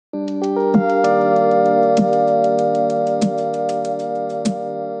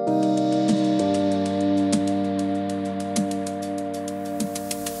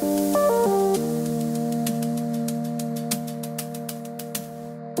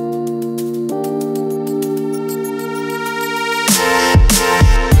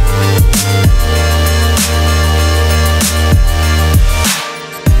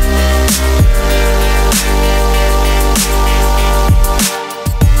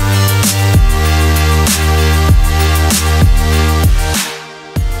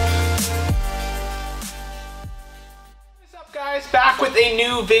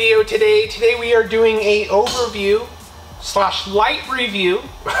new video today. Today we are doing a overview slash light review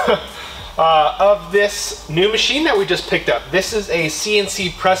of this new machine that we just picked up. This is a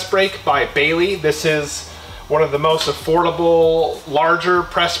CNC press brake by Baileigh. This is one of the most affordable, larger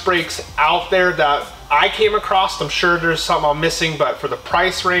press brakes out there that I came across. I'm sure there's some I'm missing, but for the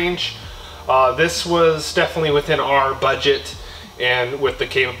price range, this was definitely within our budget and with the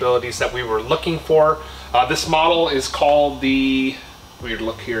capabilities that we were looking for. This model is called the, weird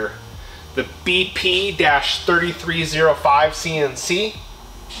look here, the BP-3305 CNC.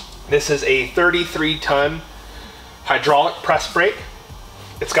 This is a 33-ton hydraulic press brake.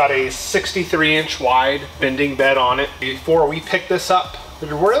 It's got a 63-inch wide bending bed on it. Before we picked this up,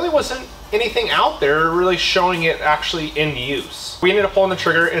 there really wasn't anything out there really showing it actually in use. We ended up pulling the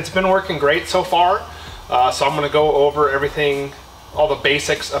trigger. It's been working great so far. So I'm gonna go over everything, all the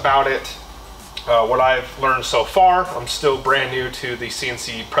basics about it, what I've learned so far. I'm still brand new to the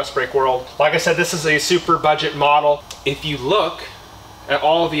CNC press brake world. Like I said, this is a super budget model. If you look at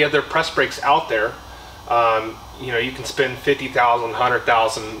all of the other press brakes out there, you know, you can spend $50,000,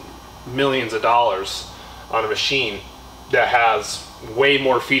 $100,000, millions of dollars on a machine that has way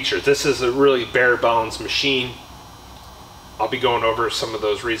more features. This is a really bare bones machine. I'll be going over some of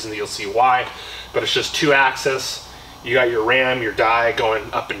those reasons, you'll see why, but it's just 2-axis. You got your ram, your die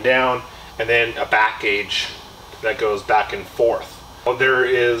going up and down, and then a back gauge that goes back and forth. Well, there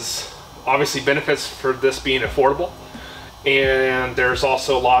is obviously benefits for this being affordable, and there's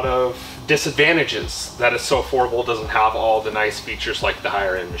also a lot of disadvantages that it's so affordable, doesn't have all the nice features like the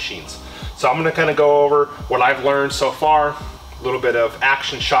higher end machines. So I'm gonna kind of go over what I've learned so far, a little bit of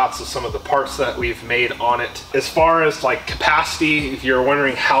action shots of some of the parts that we've made on it. As far as like capacity, if you're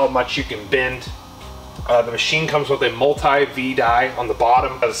wondering how much you can bend, the machine comes with a multi-V die on the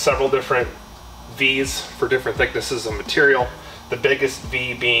bottom. It has several different V's for different thicknesses of material. The biggest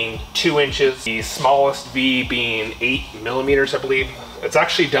V being 2 inches, the smallest V being 8 millimeters, I believe. It's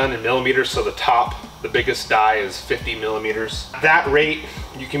actually done in millimeters, so the biggest die is 50 millimeters. At that rate,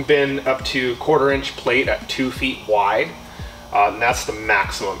 you can bend up to 1/4 inch plate at 2 feet wide, and that's the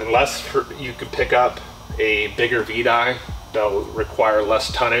maximum. Unless you could pick up a bigger V die that will require less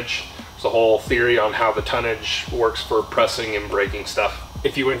tonnage. There's a whole theory on how the tonnage works for pressing and braking stuff.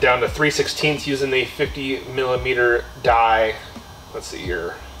 If you went down to 3/16 using the 50 millimeter die, let's see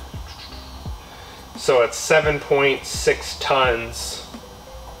here. So it's 7.6 tons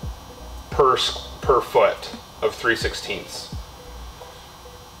per foot of 3/16.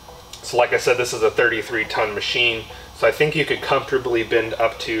 So like I said, this is a 33-ton machine. So I think you could comfortably bend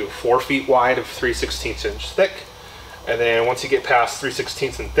up to 4 feet wide of 3/16 inch thick. And then once you get past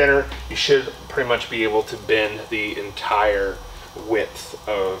 3/16 and thinner, you should pretty much be able to bend the entire width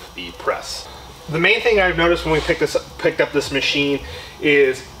of the press. The main thing I've noticed when we picked up this machine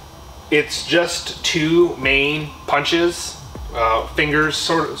is it's just 2 main punches, fingers,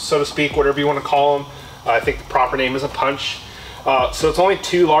 so to speak, whatever you want to call them. I think the proper name is a punch. So it's only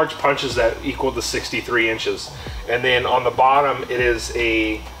 2 large punches that equal the 63 inches. And then on the bottom, it is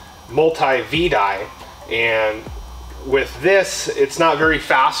a multi-V die. And with this, it's not very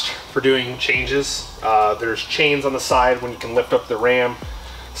fast for doing changes. There's chains on the side when you can lift up the ram,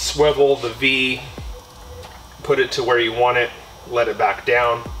 swivel the V, put it to where you want it, let it back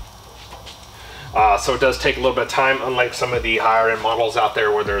down. So it does take a little bit of time, unlike some of the higher end models out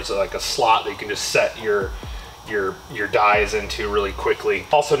there where there's like a slot that you can just set your dies into really quickly.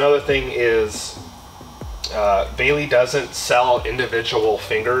 Also, another thing is Baileigh doesn't sell individual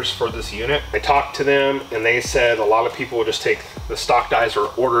fingers for this unit. I talked to them and they said a lot of people will just take the stock dies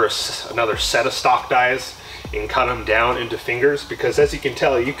or order another set of stock dies and cut them down into fingers, because as you can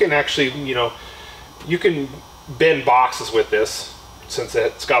tell, you can actually, you know, you can bend boxes with this since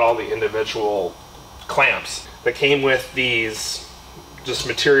it's got all the individual clamps that came with these just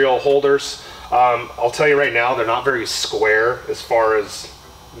material holders. I'll tell you right now, they're not very square as far as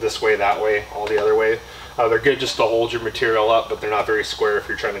this way, that way, all the other way. They're good just to hold your material up, but they're not very square if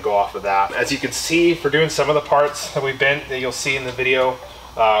you're trying to go off of that. As you can see, for doing some of the parts that we bent that you'll see in the video,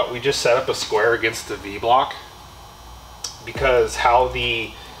 we just set up a square against the V block, because how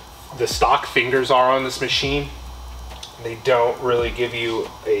the stock fingers are on this machine, they don't really give you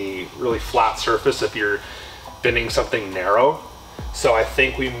a really flat surface if you're bending something narrow. So I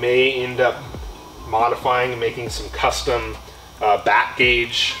think we may end up modifying and making some custom back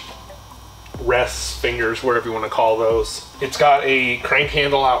gauge rests, fingers, whatever you want to call those. It's got a crank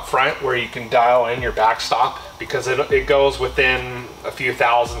handle out front where you can dial in your backstop, because it goes within a few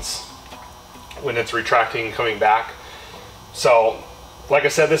thousandths when it's retracting and coming back. So like I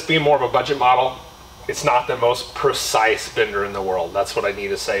said, this being more of a budget model, it's not the most precise bender in the world. That's what I need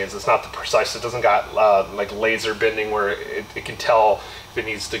to say, is it's not the precise. It doesn't got like laser bending where it can tell if it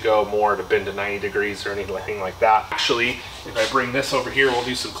needs to go more to bend to 90 degrees or anything like that. Actually, if I bring this over here, we'll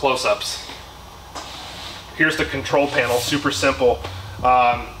do some close-ups. Here's the control panel, super simple.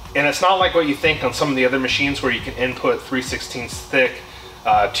 And it's not like what you think on some of the other machines where you can input 3/16 thick,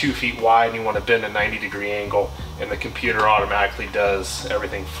 2 feet wide, and you want to bend a 90-degree angle, and the computer automatically does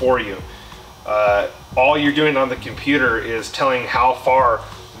everything for you. All you're doing on the computer is telling how far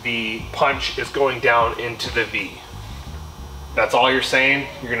the punch is going down into the V. That's all you're saying.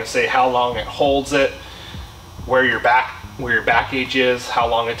 You're going to say how long it holds it, where your back gauge is, how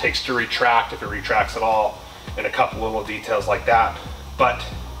long it takes to retract, if it retracts at all, and a couple little details like that. But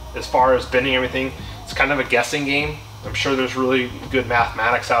as far as bending everything, it's kind of a guessing game. I'm sure there's really good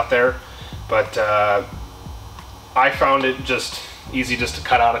mathematics out there, but I found it just easy just to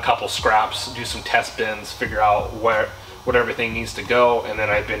cut out a couple scraps, do some test bends, figure out what everything needs to go, and then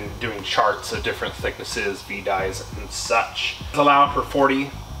I've been doing charts of different thicknesses, V-dies, and such. It's allowed for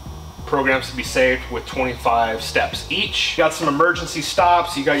 40 programs to be saved with 25 steps each. You got some emergency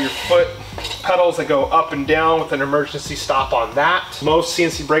stops. You got your foot pedals that go up and down with an emergency stop on that. Most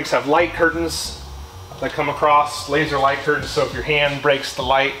CNC brakes have light curtains that come across, laser light curtains, so if your hand breaks the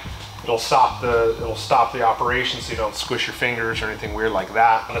light, it'll stop the operation so you don't squish your fingers or anything weird like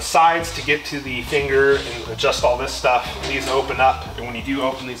that. On the sides, to get to the finger and adjust all this stuff, these open up, and when you do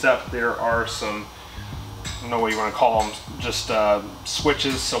open these up, there are some, I don't know what you want to call them, just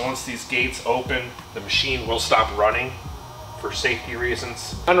switches. So once these gates open, the machine will stop running for safety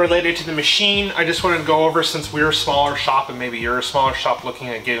reasons. Unrelated to the machine, I just wanted to go over, since we're a smaller shop and maybe you're a smaller shop looking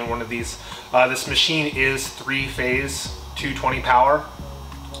at getting one of these, this machine is 3-phase 220 power,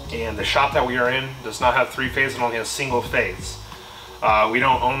 and the shop that we are in does not have 3-phase, and only has single phase. We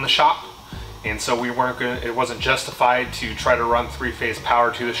don't own the shop, and so it wasn't justified to try to run 3-phase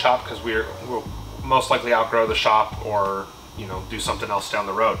power to the shop, because we'll most likely outgrow the shop, or do something else down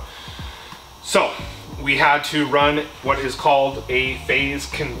the road. So we had to run what is called a phase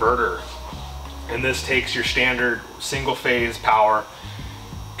converter, and this takes your standard single phase power,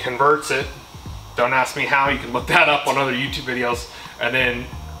 converts it, don't ask me how, you can look that up on other YouTube videos, and then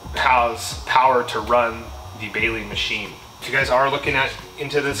has power to run the baileigh machine. If you guys are looking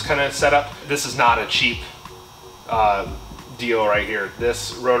into this kind of setup, this is not a cheap deal right here.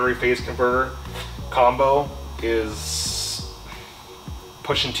 This rotary phase converter combo is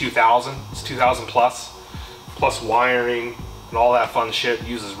pushing 2,000. It's 2,000 plus wiring and all that fun shit.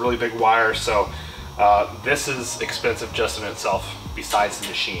 Uses really big wires, so this is expensive just in itself besides the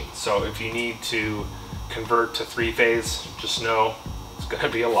machine. So if you need to convert to 3-phase, just know it's gonna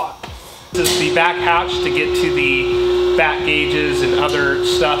be a lot. This is the back hatch to get to the back gauges and other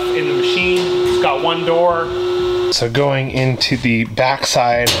stuff in the machine. It's got one door. So going into the back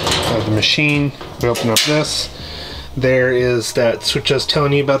side of the machine, we open up this. There is that switch I was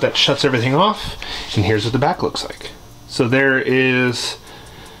telling you about that shuts everything off, and here's what the back looks like. So there is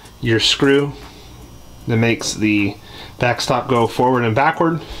your screw that makes the backstop go forward and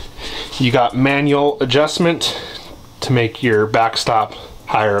backward. You got manual adjustment to make your backstop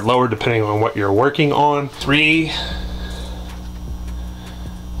higher or lower depending on what you're working on. 3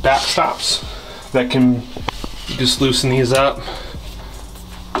 backstops that can just loosen these up,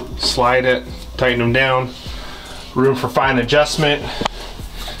 slide it, tighten them down. Room for fine adjustment.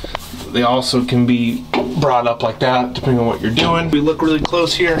 They also can be brought up like that depending on what you're doing. We look really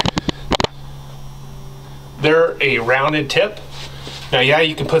close here. They're a rounded tip. Now yeah,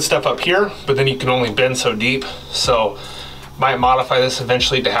 you can put stuff up here, but then you can only bend so deep. So might modify this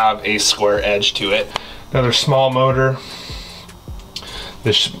eventually to have a square edge to it. Another small motor.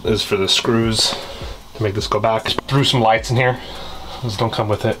 This is for the screws to make this go back. Threw some lights in here. Those don't come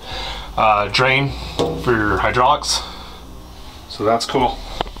with it. Drain for your hydraulics, so that's cool.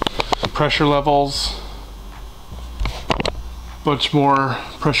 Pressure levels, bunch more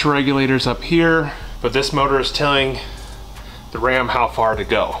pressure regulators up here, but this motor is telling the ram how far to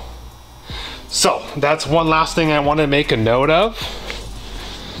go. So that's one last thing I want to make a note of,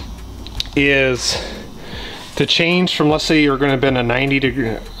 is to change from, let's say you're going to bend a 90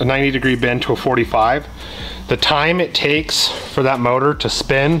 degree bend to a 45. The time it takes for that motor to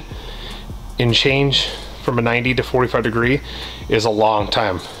spin and change from a 90 to 45 degree is a long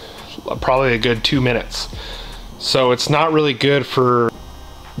time, probably a good 2 minutes. So it's not really good for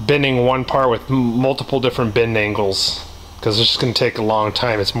bending one part with multiple different bend angles, because it's just going to take a long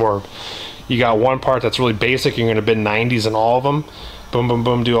time. It's more, you got one part that's really basic, you're going to bend 90s in all of them, Boom, boom,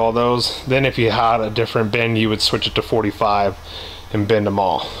 boom, do all those. Then if you had a different bend, you would switch it to 45 and bend them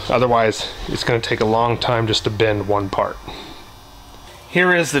all. Otherwise, it's gonna take a long time just to bend one part.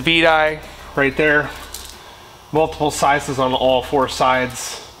 Here is the V-die right there. Multiple sizes on all 4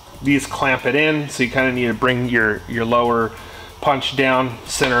 sides. These clamp it in, so you kind of need to bring your lower punch down,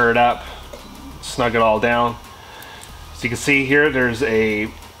 center it up, snug it all down. So you can see here, there's a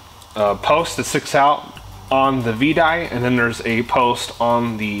post that sticks out on the V-die, and then there's a post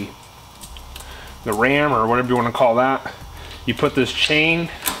on the ram, or whatever you want to call that. You put this chain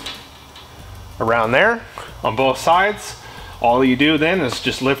around there on both sides. All you do then is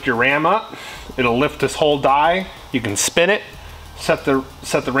just lift your ram up. It'll lift this whole die. You can spin it, set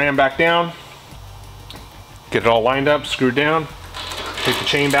the ram back down, get it all lined up, screwed down, take the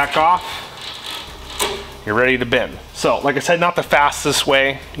chain back off. You're ready to bend. So, like I said, not the fastest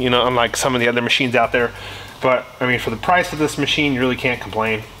way, you know, unlike some of the other machines out there, but I mean, for the price of this machine, you really can't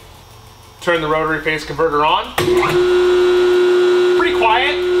complain. Turn the rotary phase converter on. Pretty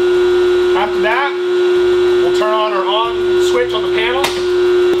quiet. After that, we'll turn on our on switch on the panel.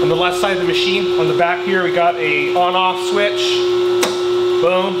 On the left side of the machine, on the back here, we got a on-off switch.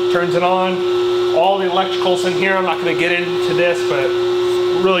 Boom, turns it on. All the electricals in here, I'm not gonna get into this, but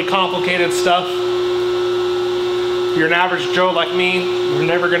really complicated stuff. If you're an average Joe like me, you're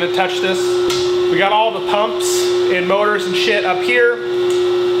never gonna touch this. We got all the pumps and motors and shit up here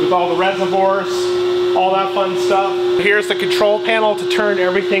with all the reservoirs, all that fun stuff. Here's the control panel to turn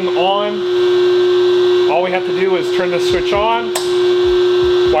everything on. All we have to do is turn the switch on.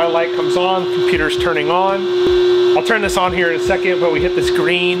 While the light comes on, the computer's turning on. I'll turn this on here in a second, but we hit this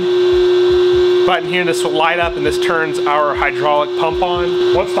green button here, and this will light up, and this turns our hydraulic pump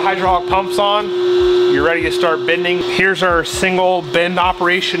on. Once the hydraulic pump's on, you're ready to start bending. Here's our single bend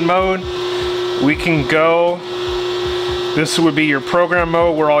operation mode. We can go, this would be your program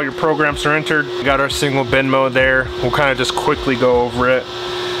mode where all your programs are entered. We got our single bend mode there. We'll kind of just quickly go over it.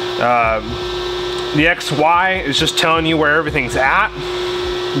 The XY is just telling you where everything's at.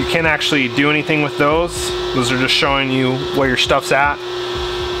 You can't actually do anything with those. Those are just showing you where your stuff's at.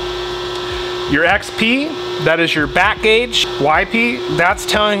 Your XP, that is your back gauge. YP, that's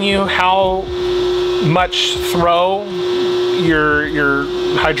telling you how much throw your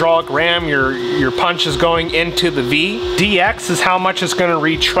hydraulic ram, your punch is going into the V. DX is how much it's gonna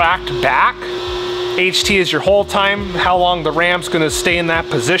retract back. HT is your hold time, how long the ram's gonna stay in that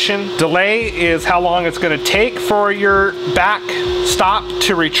position. Delay is how long it's gonna take for your back stop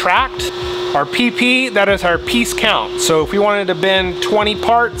to retract. Our PP, that is our piece count. So if we wanted to bend 20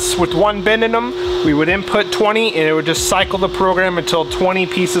 parts with one bend in them, we would input 20 and it would just cycle the program until 20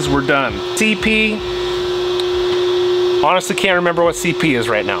 pieces were done. CP, honestly can't remember what CP is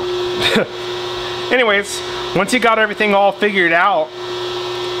right now. Anyways, once you got everything all figured out,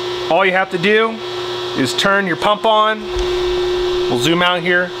 all you have to do is turn your pump on. We'll zoom out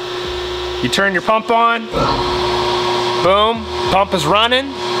here. You turn your pump on. Boom, pump is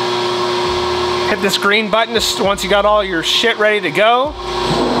running. Hit this green button once you got all your shit ready to go.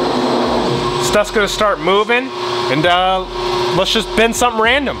 Stuff's gonna start moving, and let's just bend something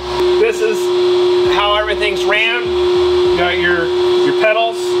random. This is how everything's ran. You got your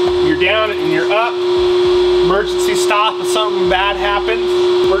pedals, you're down and you're up. Emergency stop if something bad happens.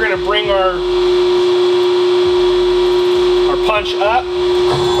 We're gonna bring our punch up.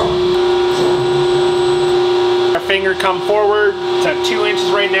 Our finger come forward. It's at 2 inches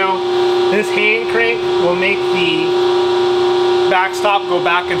right now. This hand crank will make the backstop go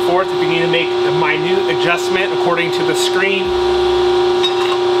back and forth if you need to make a minute adjustment according to the screen.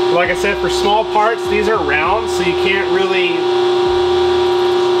 Like I said, for small parts, these are round, so you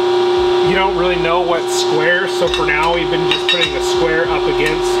don't really know what's square. So for now, we've been just putting a square up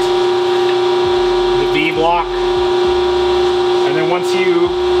against the V block. And then once you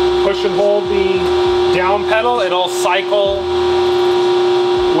push and hold the down pedal, it'll cycle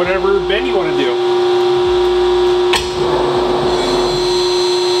whatever bend you want to do.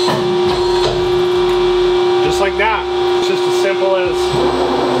 Just like that. It's just as simple as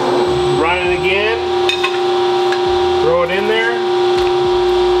run it again, throw it in there.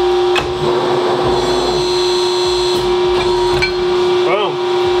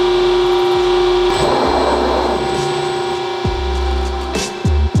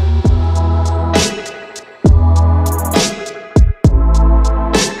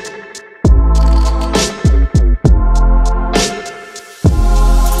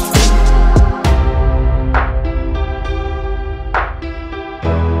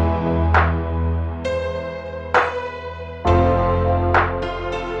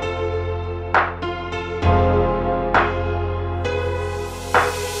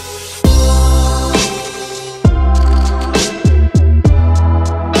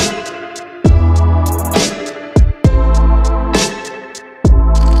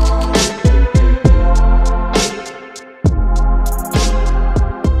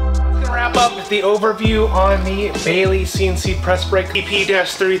 the overview on the Baileigh CNC press brake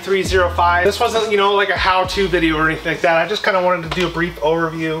BP-3305. This wasn't, you know, like a how-to video or anything like that. I just kind of wanted to do a brief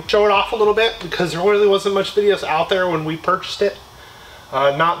overview, show it off a little bit, because there really wasn't much videos out there when we purchased it.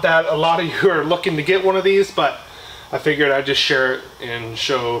 Not that a lot of you are looking to get one of these, but I figured I'd just share it and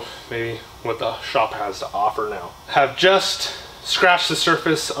show maybe what the shop has to offer now. Have just scratched the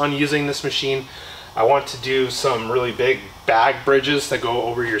surface on using this machine. I want to do some really big bag bridges that go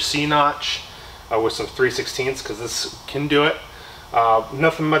over your C-notch with some 3/16 because this can do it.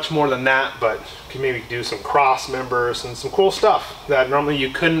 Nothing much more than that, but you can maybe do some cross members and some cool stuff that normally you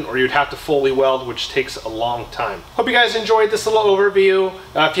couldn't, or you'd have to fully weld, which takes a long time. Hope you guys enjoyed this little overview.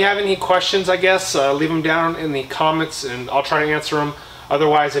 If you have any questions, I guess, leave them down in the comments and I'll try to answer them.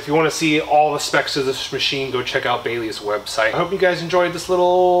 Otherwise, if you want to see all the specs of this machine, go check out Baileigh's website. I hope you guys enjoyed this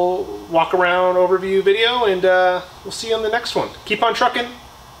little walk around overview video, and we'll see you on the next one. Keep on trucking.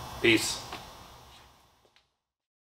 Peace.